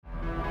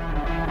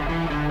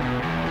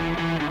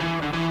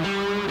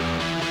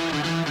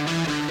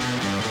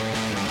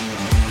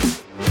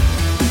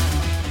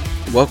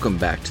Welcome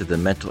back to the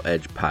Mental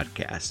Edge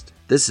podcast.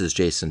 This is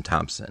Jason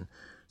Thompson,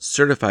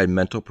 certified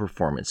mental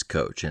performance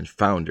coach and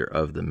founder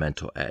of the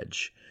Mental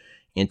Edge.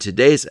 In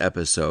today's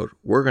episode,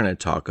 we're going to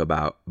talk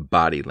about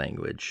body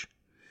language.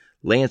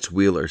 Lance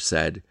Wheeler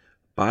said,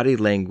 "Body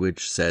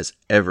language says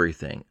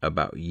everything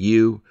about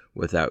you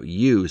without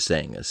you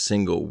saying a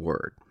single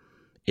word.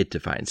 It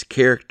defines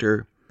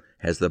character,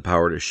 has the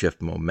power to shift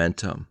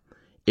momentum.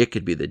 It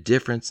could be the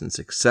difference in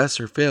success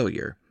or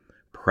failure.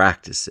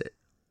 Practice it,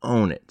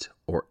 own it,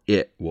 or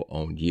it will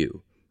own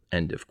you."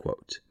 End of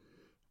quote.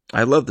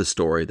 I love the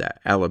story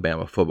that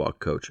Alabama football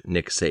coach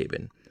Nick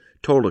Saban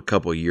told a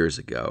couple years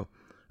ago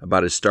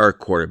about his star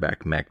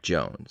quarterback Mac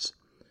Jones.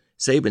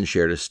 Saban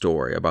shared a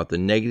story about the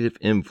negative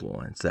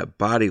influence that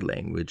body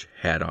language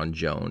had on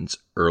Jones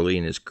early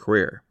in his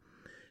career.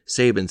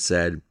 Saban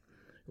said,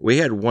 "We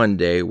had one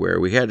day where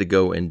we had to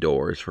go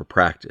indoors for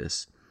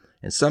practice,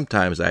 and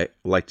sometimes I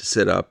like to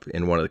sit up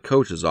in one of the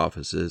coach's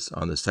offices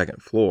on the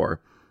second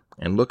floor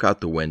and look out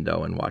the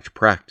window and watch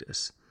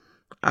practice.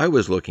 I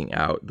was looking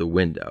out the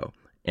window,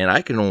 and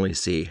I could only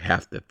see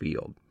half the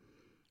field.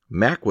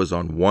 Mac was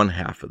on one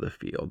half of the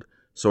field,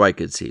 so I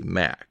could see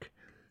Mac,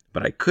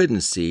 but I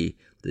couldn't see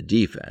the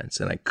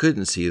defense, and I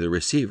couldn't see the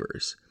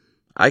receivers.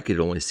 I could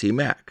only see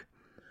Mac.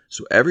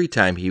 So every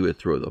time he would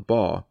throw the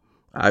ball,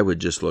 I would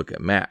just look at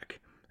Mac,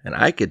 and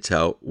I could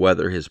tell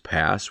whether his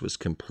pass was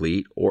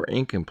complete or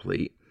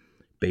incomplete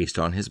based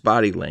on his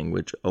body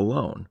language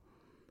alone.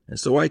 And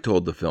so I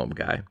told the film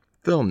guy,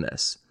 'Film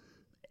this.'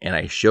 And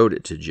I showed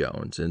it to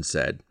Jones and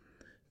said,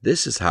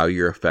 'This is how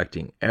you're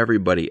affecting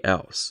everybody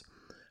else.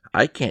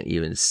 I can't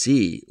even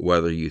see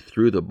whether you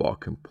threw the ball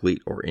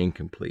complete or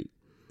incomplete.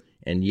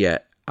 And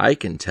yet I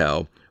can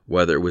tell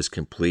whether it was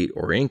complete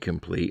or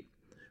incomplete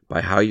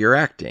by how you're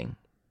acting.'"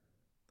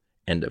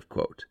 End of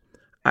quote.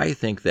 "I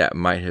think that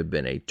might have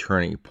been a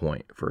turning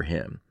point for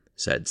him,"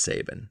 said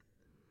Saban.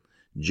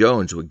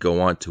 Jones would go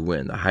on to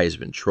win the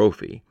Heisman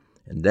Trophy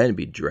and then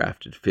be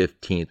drafted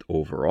 15th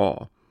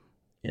overall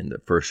in the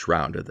first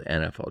round of the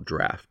NFL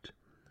draft.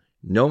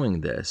 Knowing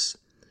this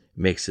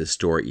makes his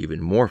story even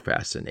more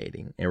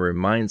fascinating and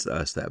reminds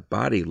us that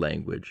body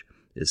language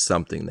is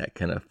something that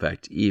can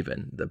affect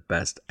even the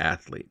best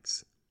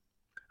athletes.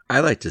 I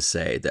like to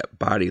say that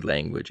body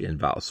language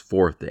involves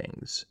four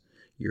things: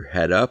 your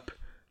head up,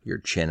 your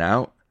chin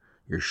out,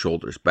 your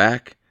shoulders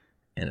back,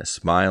 and a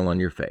smile on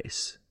your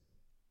face.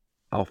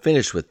 I'll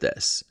finish with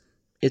this.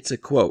 It's a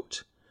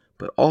quote,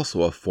 but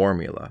also a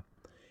formula.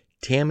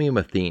 Tammy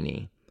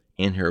Matheny,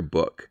 in her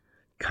book,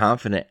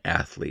 Confident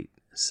Athlete,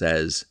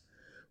 says,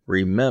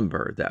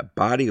 "Remember that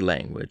body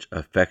language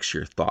affects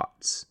your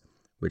thoughts,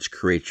 which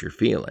create your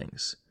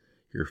feelings.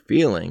 Your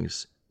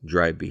feelings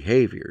drive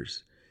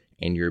behaviors,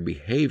 and your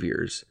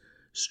behaviors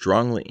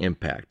strongly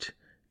impact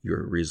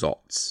your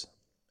results."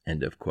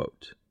 End of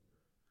quote.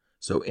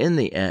 So in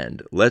the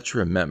end, let's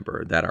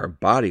remember that our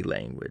body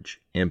language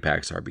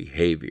impacts our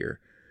behavior,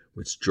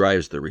 which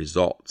drives the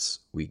results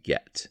we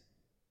get.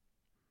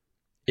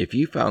 If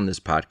you found this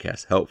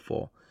podcast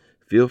helpful,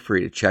 feel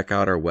free to check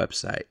out our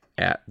website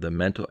at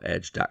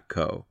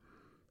thementaledge.co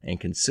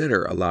and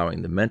consider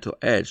allowing the Mental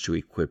Edge to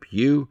equip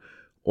you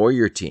or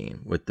your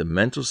team with the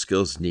mental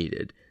skills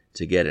needed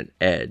to get an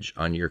edge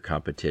on your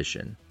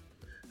competition.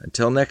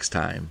 Until next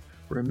time,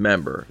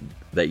 remember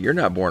that you're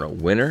not born a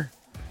winner,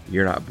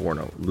 you're not born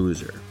a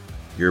loser,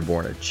 you're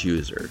born a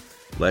chooser.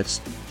 Let's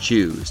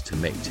choose to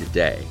make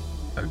today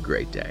a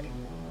great day.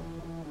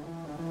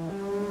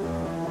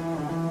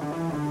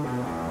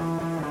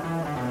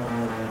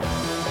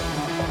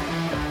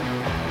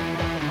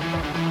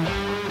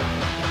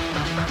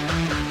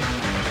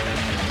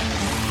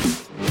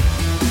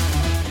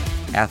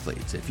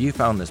 Athletes, if you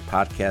found this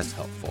podcast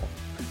helpful,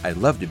 I'd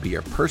love to be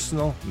your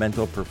personal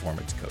mental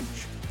performance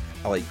coach.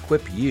 I'll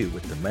equip you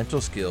with the mental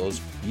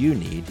skills you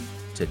need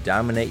to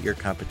dominate your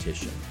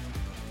competition.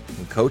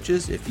 And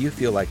coaches, if you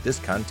feel like this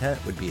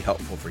content would be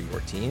helpful for your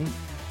team,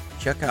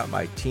 check out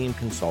my team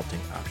consulting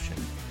option.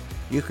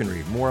 You can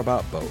read more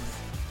about both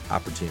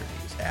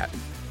opportunities at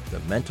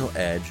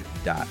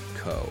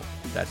thementaledge.co.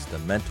 That's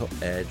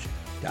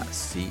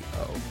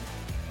thementaledge.co.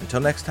 Until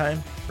next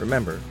time,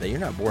 remember that you're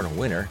not born a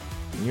winner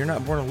and you're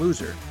not born a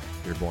loser.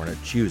 You're born a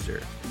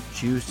chooser.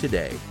 Choose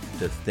today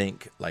to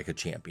think like a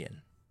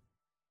champion.